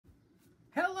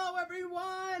Hello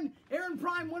everyone! Aaron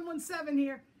Prime 117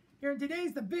 here. Here,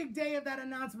 today's the big day of that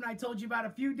announcement I told you about a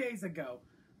few days ago.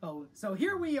 Oh, so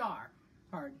here we are.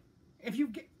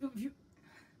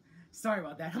 Sorry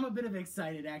about that. I'm a bit of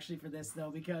excited actually for this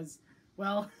though because,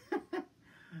 well,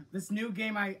 this new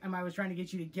game I was trying to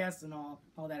get you to guess and all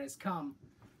that has come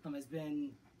has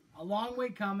been a long way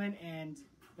coming, and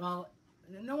well,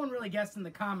 no one really guessed in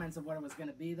the comments of what it was going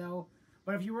to be though.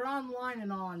 But if you were online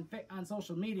and all on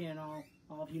social media and all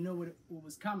if you knew what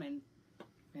was coming,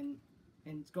 and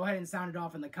go ahead and sound it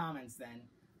off in the comments then.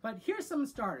 But here's some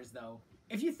starters though.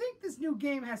 If you think this new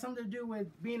game has something to do with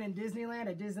being in Disneyland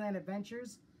at Disneyland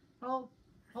Adventures, well,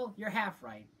 you're half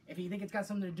right. If you think it's got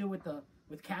something to do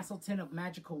with Castleton of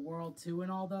Magical World 2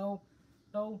 and all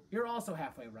though, you're also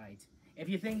halfway right. If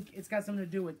you think it's got something to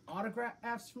do with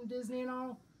autographs from Disney and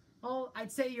all,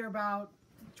 I'd say you're about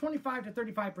 25 to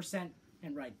 35%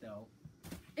 and right though.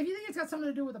 If you think it's got something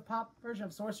to do with a pop version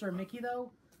of Sorcerer Mickey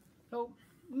though,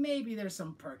 maybe there's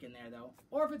some perk in there though.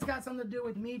 Or if it's got something to do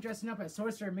with me dressing up as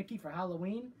Sorcerer Mickey for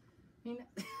Halloween, I mean,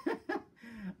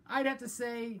 I'd have to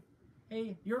say,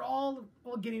 hey, you're all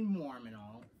getting warm and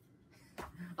all.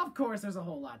 Of course, there's a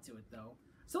whole lot to it though.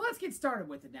 So let's get started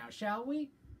with it now, shall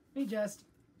we? Let me just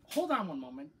hold on one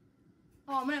moment.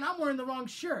 Oh man, I'm wearing the wrong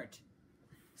shirt.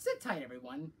 Sit tight,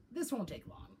 everyone. This won't take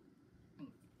long.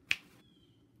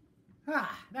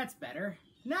 Ah, that's better.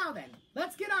 Now then,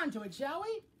 let's get on to it, shall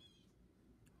we?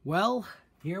 Well,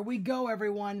 here we go,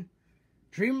 everyone.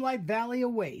 Dreamlight Valley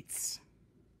awaits.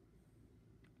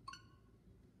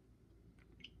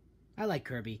 I like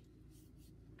Kirby.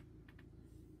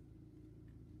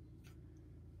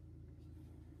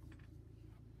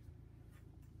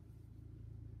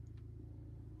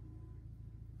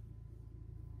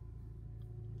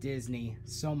 Disney,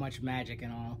 so much magic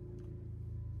and all.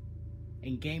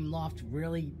 And Gameloft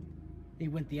really, they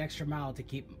went the extra mile to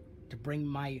bring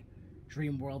my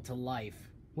dream world to life.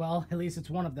 Well, at least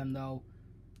it's one of them though.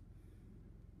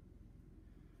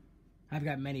 I've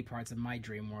got many parts of my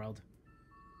dream world.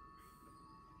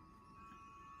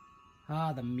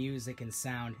 Ah, the music and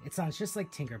sound. It sounds just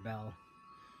like Tinkerbell.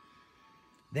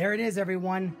 There it is,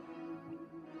 everyone.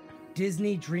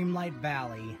 Disney Dreamlight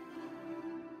Valley.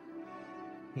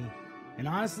 And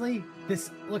honestly, this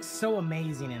looks so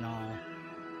amazing and all.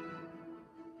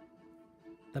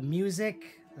 The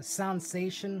music, the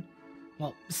soundstation.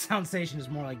 Well, soundstation is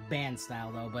more like band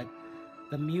style though, but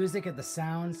the music and the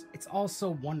sounds, it's all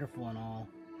so wonderful and all.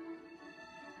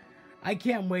 I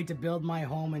can't wait to build my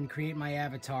home and create my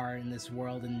avatar in this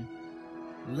world and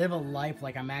live a life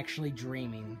like I'm actually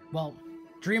dreaming. Well,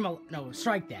 no,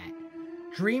 strike that.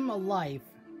 Dream a life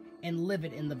and live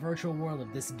it in the virtual world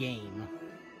of this game.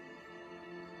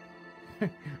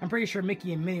 I'm pretty sure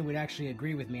Mickey and Minnie would actually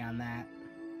agree with me on that.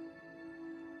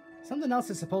 Something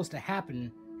else is supposed to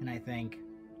happen, and I think,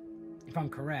 if I'm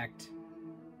correct,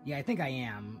 yeah, I think I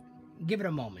am. Give it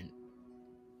a moment.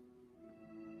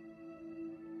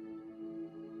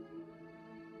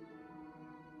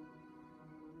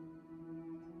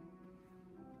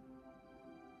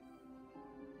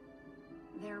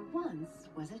 There once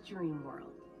was a dream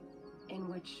world in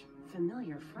which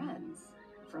familiar friends,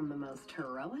 from the most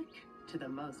heroic to the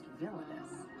most villainous,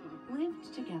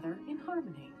 lived together in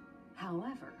harmony.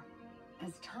 However,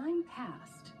 as time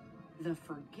passed, the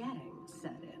forgetting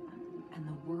set in, and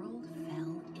the world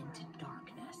fell into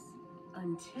darkness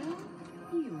until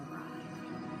you arrived.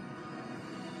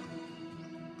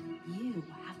 You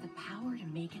have the power to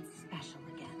make it special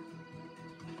again.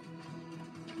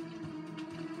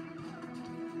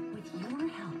 With your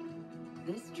help,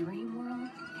 this dream world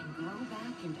can grow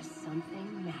back into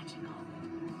something magical.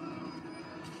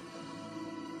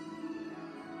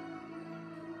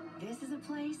 This is a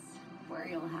place where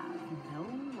you'll have no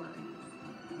worries,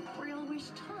 where you'll wish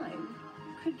time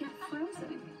could get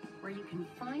frozen, where you can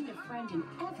find a friend in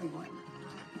everyone.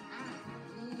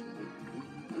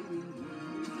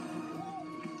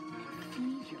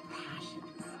 Feed your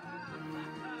passions.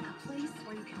 A place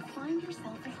where you can find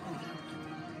yourself at home.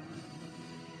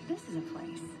 This is a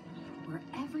place where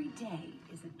every day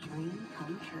is a dream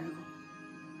come true.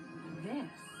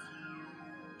 This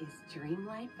is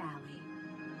Dreamlight Valley.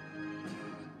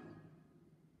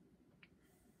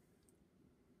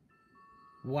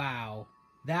 Wow,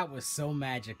 that was so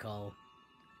magical.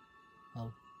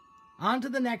 Well, on to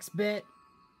the next bit.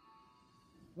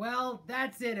 Well,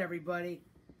 that's it, everybody.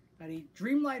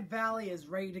 Dreamlight Valley is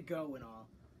ready to go and all.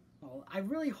 Well, I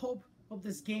really hope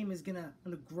this game is gonna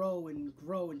grow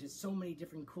into so many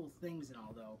different cool things and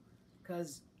all though,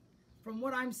 because from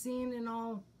what I'm seeing and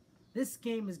all, this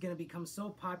game is gonna become so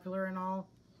popular and all.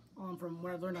 From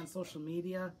what I've learned on social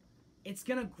media, it's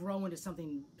gonna grow into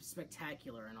something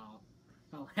spectacular and all.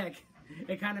 Well, heck,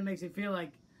 it kind of makes me feel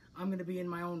like I'm gonna be in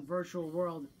my own virtual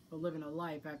world of living a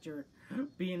life after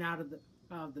being out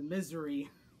of the misery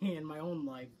in my own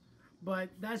life. But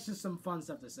that's just some fun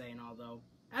stuff to say and all, though,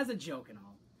 as a joke and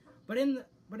all. But in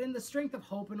the strength of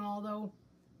hope and all, though,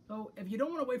 if you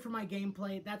don't want to wait for my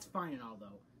gameplay, that's fine and all,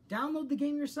 though. Download the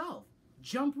game yourself.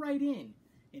 Jump right in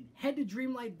and head to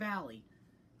Dreamlight Valley.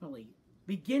 Really,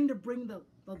 begin to bring the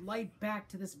light back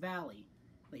to this valley.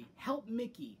 Like, help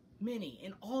Mickey, Minnie,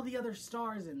 and all the other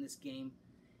stars in this game.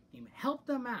 Help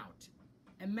them out.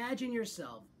 Imagine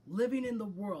yourself living in the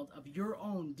world of your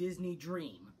own Disney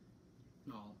dream.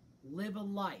 And all. Live a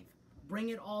life. Bring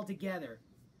it all together.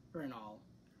 And all.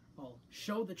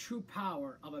 Show the true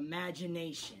power of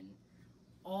imagination.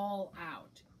 All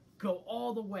out. Go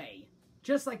all the way.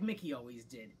 Just like Mickey always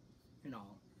did. And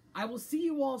all. I will see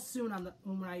you all soon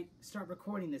when I start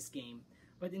recording this game.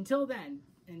 But until then,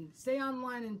 and stay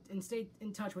online and stay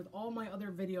in touch with all my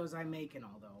other videos I make and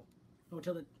all, though.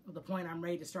 Until the point I'm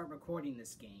ready to start recording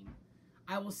this game.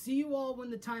 I will see you all when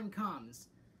the time comes.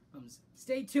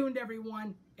 Stay tuned,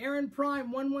 everyone. Aaron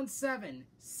Prime 117,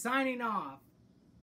 signing off.